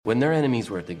When their enemies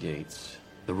were at the gates,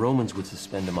 the Romans would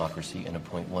suspend democracy and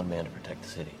appoint one man to protect the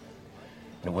city.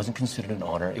 And it wasn't considered an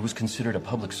honor, it was considered a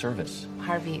public service.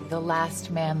 Harvey, the last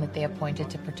man that they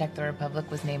appointed to protect the Republic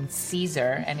was named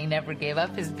Caesar, and he never gave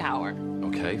up his power.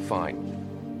 Okay,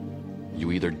 fine.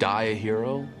 You either die a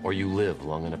hero, or you live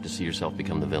long enough to see yourself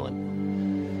become the villain.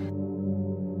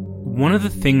 One of the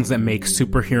things that makes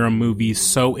superhero movies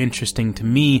so interesting to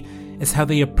me is how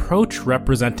they approach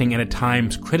representing and at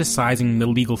times criticizing the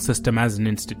legal system as an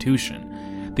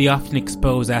institution. They often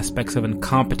expose aspects of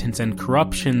incompetence and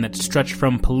corruption that stretch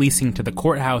from policing to the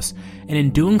courthouse, and in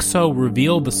doing so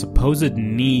reveal the supposed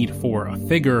need for a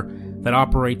figure that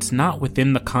operates not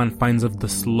within the confines of the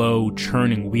slow,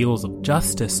 churning wheels of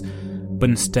justice,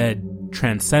 but instead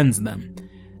transcends them.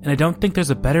 And I don't think there's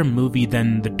a better movie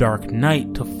than The Dark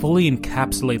Knight to fully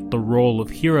encapsulate the role of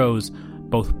heroes,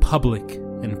 both public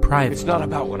and private. It's not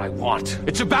about what I want.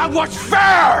 It's about what's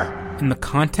fair! In the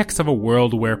context of a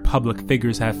world where public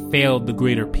figures have failed the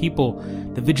greater people,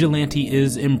 the vigilante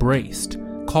is embraced,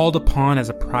 called upon as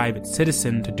a private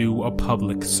citizen to do a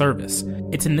public service.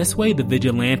 It's in this way the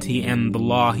vigilante and the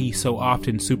law he so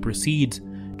often supersedes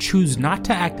choose not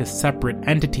to act as separate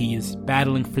entities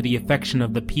battling for the affection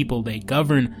of the people they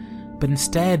govern, but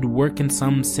instead work in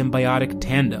some symbiotic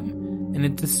tandem. And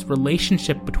it's this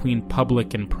relationship between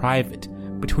public and private,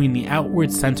 between the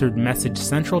outward censored message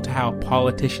central to how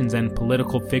politicians and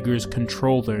political figures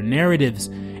control their narratives,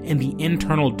 and the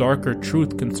internal darker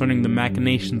truth concerning the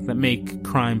machinations that make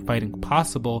crime fighting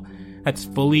possible, that's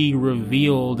fully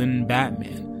revealed in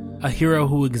Batman. A hero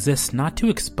who exists not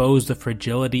to expose the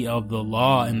fragility of the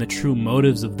law and the true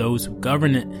motives of those who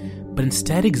govern it, but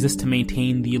instead exists to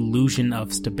maintain the illusion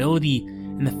of stability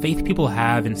and the faith people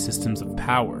have in systems of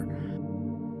power.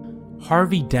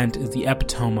 Harvey Dent is the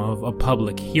epitome of a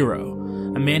public hero,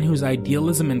 a man whose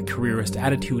idealism and careerist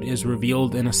attitude is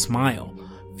revealed in a smile,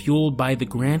 fueled by the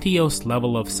grandiose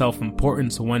level of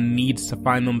self-importance one needs to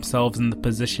find themselves in the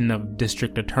position of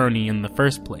district attorney in the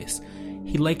first place.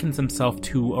 He likens himself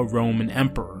to a Roman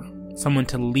emperor, someone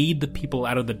to lead the people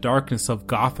out of the darkness of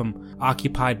Gotham,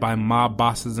 occupied by mob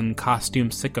bosses and costume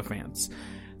sycophants.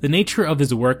 The nature of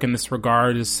his work in this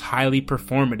regard is highly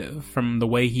performative, from the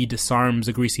way he disarms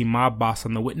a greasy mob boss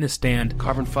on the witness stand.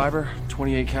 Carbon fiber,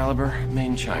 28 caliber, made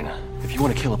in China. If you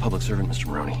want to kill a public servant, Mr.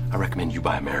 Maroney, I recommend you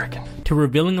buy American. To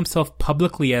revealing himself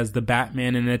publicly as the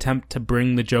Batman in an attempt to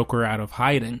bring the Joker out of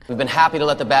hiding. We've been happy to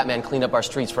let the Batman clean up our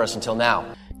streets for us until now.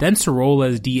 Dent's role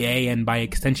as DA, and by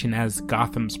extension as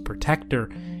Gotham's protector,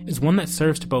 is one that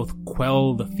serves to both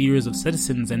quell the fears of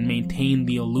citizens and maintain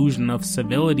the illusion of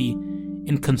civility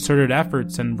in concerted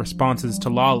efforts and responses to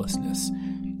lawlessness.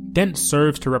 Dent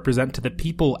serves to represent to the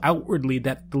people outwardly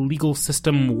that the legal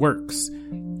system works,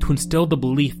 to instill the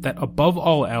belief that above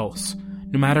all else,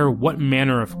 no matter what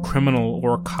manner of criminal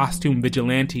or costume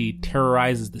vigilante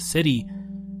terrorizes the city,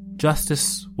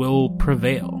 justice will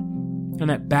prevail, and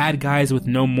that bad guys with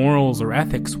no morals or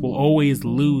ethics will always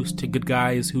lose to good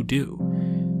guys who do.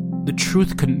 The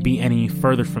truth couldn't be any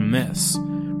further from this.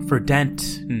 For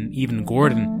Dent, and even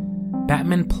Gordon,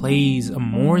 Batman plays a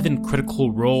more than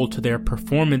critical role to their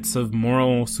performance of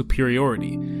moral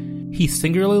superiority. He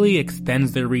singularly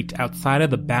extends their reach outside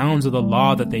of the bounds of the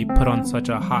law that they put on such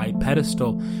a high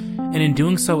pedestal, and in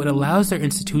doing so it allows their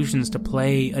institutions to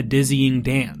play a dizzying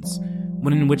dance,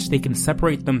 one in which they can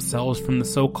separate themselves from the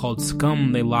so-called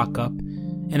scum they lock up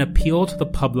and appeal to the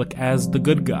public as the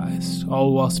good guys,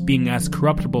 all whilst being as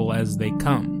corruptible as they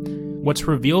come. What's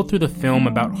revealed through the film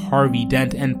about Harvey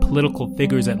Dent and political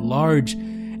figures at large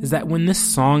is that when this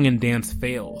song and dance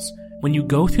fails, when you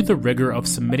go through the rigor of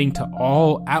submitting to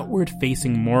all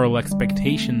outward-facing moral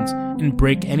expectations and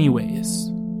break anyways,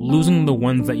 losing the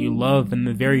ones that you love and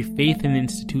the very faith in the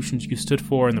institutions you stood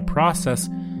for in the process,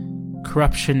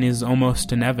 corruption is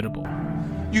almost inevitable.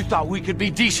 You thought we could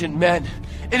be decent men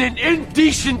in an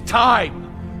indecent time!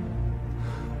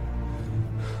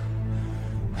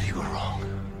 You were wrong.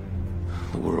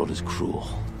 The world is cruel,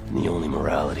 and the only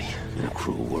morality in a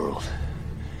cruel world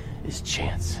is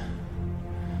chance.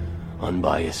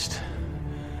 Unbiased,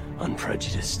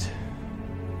 unprejudiced,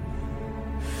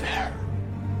 fair.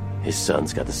 His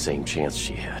son's got the same chance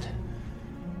she had.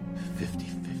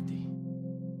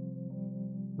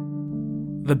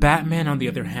 50-50. The Batman, on the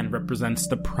other hand, represents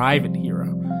the private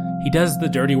hero. He does the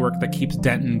dirty work that keeps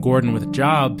Dent and Gordon with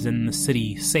jobs and the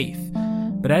city safe.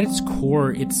 But at its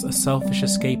core, it's a selfish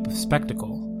escape of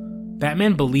spectacle.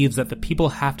 Batman believes that the people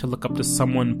have to look up to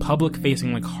someone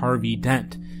public-facing like Harvey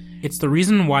Dent. It's the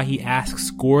reason why he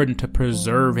asks Gordon to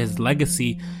preserve his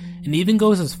legacy, and even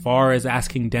goes as far as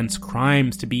asking Dent's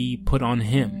crimes to be put on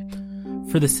him.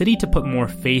 For the city to put more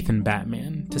faith in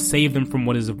Batman, to save them from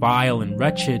what is vile and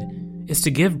wretched, is to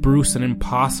give Bruce an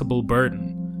impossible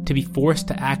burden, to be forced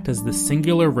to act as the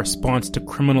singular response to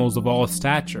criminals of all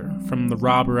stature, from the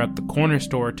robber at the corner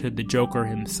store to the Joker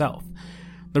himself.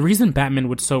 The reason Batman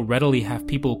would so readily have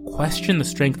people question the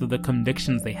strength of the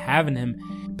convictions they have in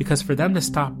him, because for them to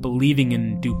stop believing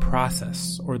in due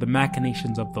process, or the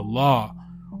machinations of the law,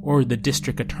 or the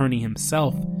district attorney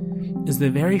himself, is the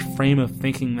very frame of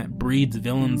thinking that breeds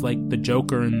villains like the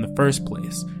Joker in the first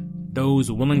place,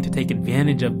 those willing to take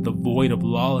advantage of the void of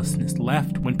lawlessness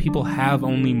left when people have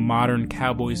only modern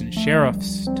cowboys and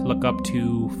sheriffs to look up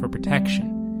to for protection.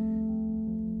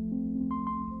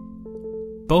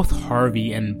 Both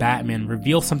Harvey and Batman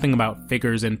reveal something about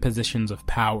figures in positions of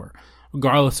power,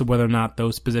 regardless of whether or not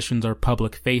those positions are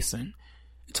public-facing.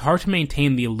 It's hard to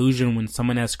maintain the illusion when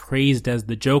someone as crazed as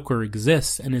the Joker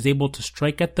exists and is able to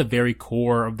strike at the very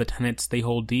core of the tenets they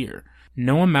hold dear.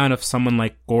 No amount of someone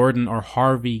like Gordon or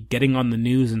Harvey getting on the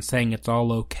news and saying it's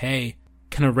all okay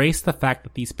can erase the fact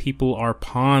that these people are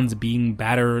pawns being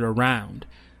battered around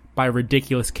by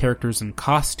ridiculous characters in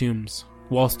costumes,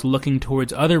 whilst looking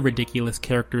towards other ridiculous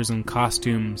characters in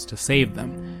costumes to save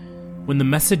them. When the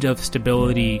message of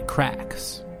stability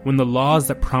cracks, when the laws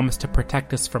that promise to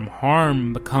protect us from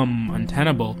harm become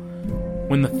untenable,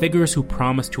 when the figures who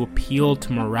promise to appeal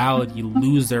to morality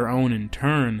lose their own in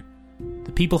turn,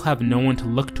 the people have no one to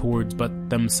look towards but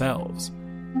themselves.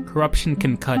 Corruption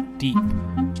can cut deep,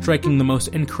 striking the most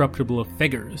incorruptible of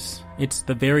figures. It's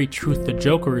the very truth the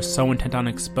Joker is so intent on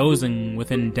exposing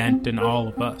within Dent and all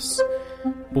of us.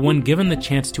 But when given the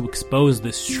chance to expose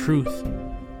this truth,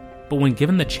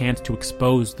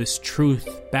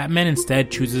 Batman instead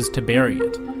chooses to bury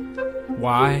it.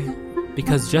 Why?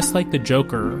 Because just like the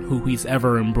Joker, who he's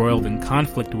ever embroiled in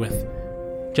conflict with,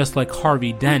 just like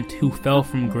Harvey Dent, who fell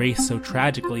from grace so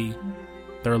tragically,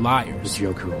 they're liars. The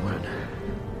Joker won.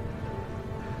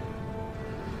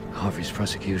 Harvey's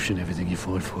prosecution, everything you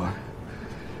fought for.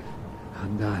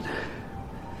 I'm done.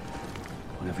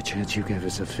 Whatever chance you gave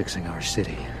us of fixing our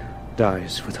city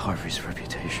dies with Harvey's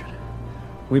reputation.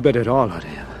 We bet it all on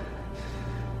him.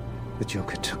 The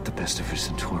Joker took the best of us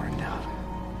and tore him down.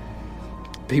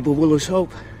 People will lose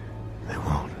hope. They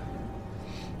won't.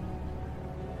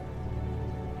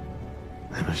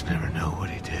 They must never know what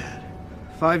he did.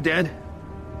 5 dead.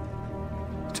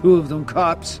 2 of them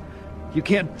cops. You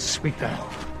can't speak that.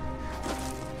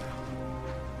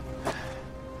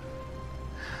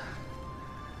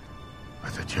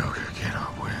 But the Joker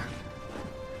cannot win.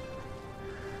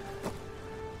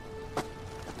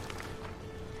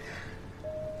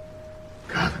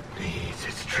 Gotham needs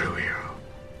its true hero.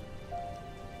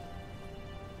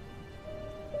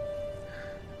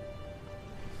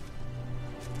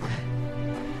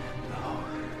 No.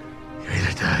 You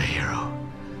either die a hero,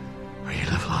 or you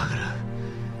live long enough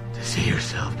to see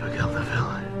yourself become the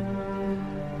villain.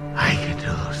 I can do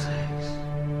those things,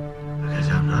 because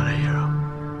I'm not a hero.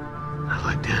 Not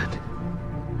like Dent.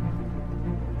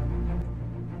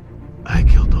 I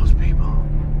killed those people.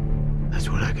 That's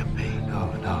what I can be.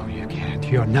 No, you can't.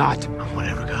 You're not. I'm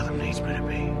whatever Gotham needs me to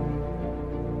be.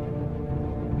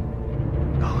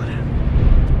 Call it in.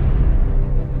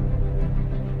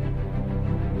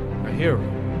 A hero.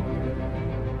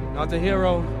 Not the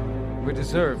hero we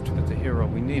deserved, but the hero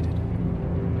we needed.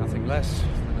 Nothing less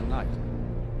than a knight.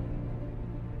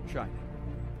 Shining.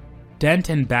 Dent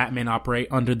and Batman operate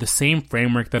under the same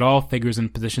framework that all figures in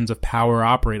positions of power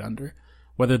operate under,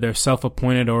 whether they're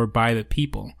self-appointed or by the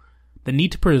people. The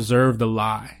need to preserve the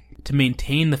lie, to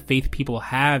maintain the faith people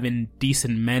have in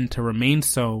decent men to remain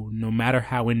so, no matter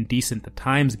how indecent the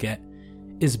times get,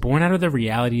 is born out of the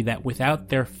reality that without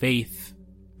their faith,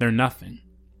 they're nothing.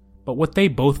 But what they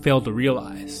both fail to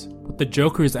realize, what the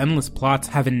Joker's endless plots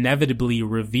have inevitably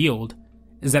revealed,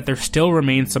 is that there still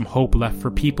remains some hope left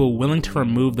for people willing to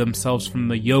remove themselves from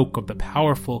the yoke of the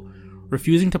powerful,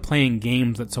 refusing to play in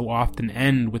games that so often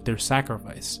end with their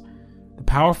sacrifice. The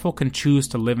powerful can choose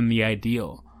to live in the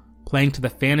ideal, playing to the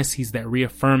fantasies that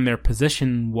reaffirm their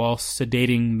position while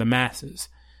sedating the masses,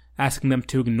 asking them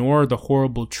to ignore the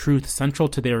horrible truth central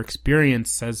to their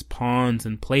experience as pawns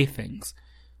and playthings.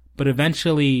 But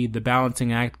eventually, the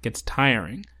balancing act gets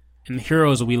tiring, and the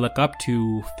heroes we look up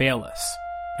to fail us,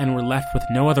 and we're left with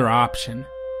no other option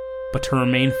but to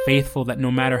remain faithful that no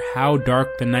matter how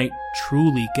dark the night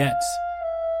truly gets,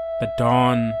 the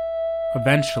dawn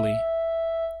eventually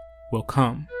will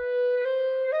come.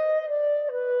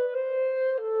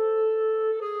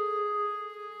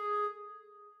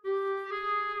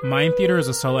 Mind Theater is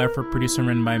a solo effort produced and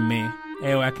written by me,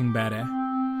 Eo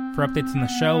Akingbade. For updates on the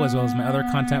show, as well as my other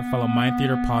content, follow Mind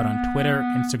Theater Pod on Twitter,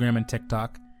 Instagram, and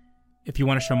TikTok. If you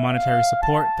want to show monetary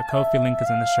support, the Ko-fi link is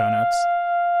in the show notes.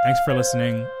 Thanks for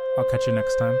listening. I'll catch you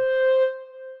next time.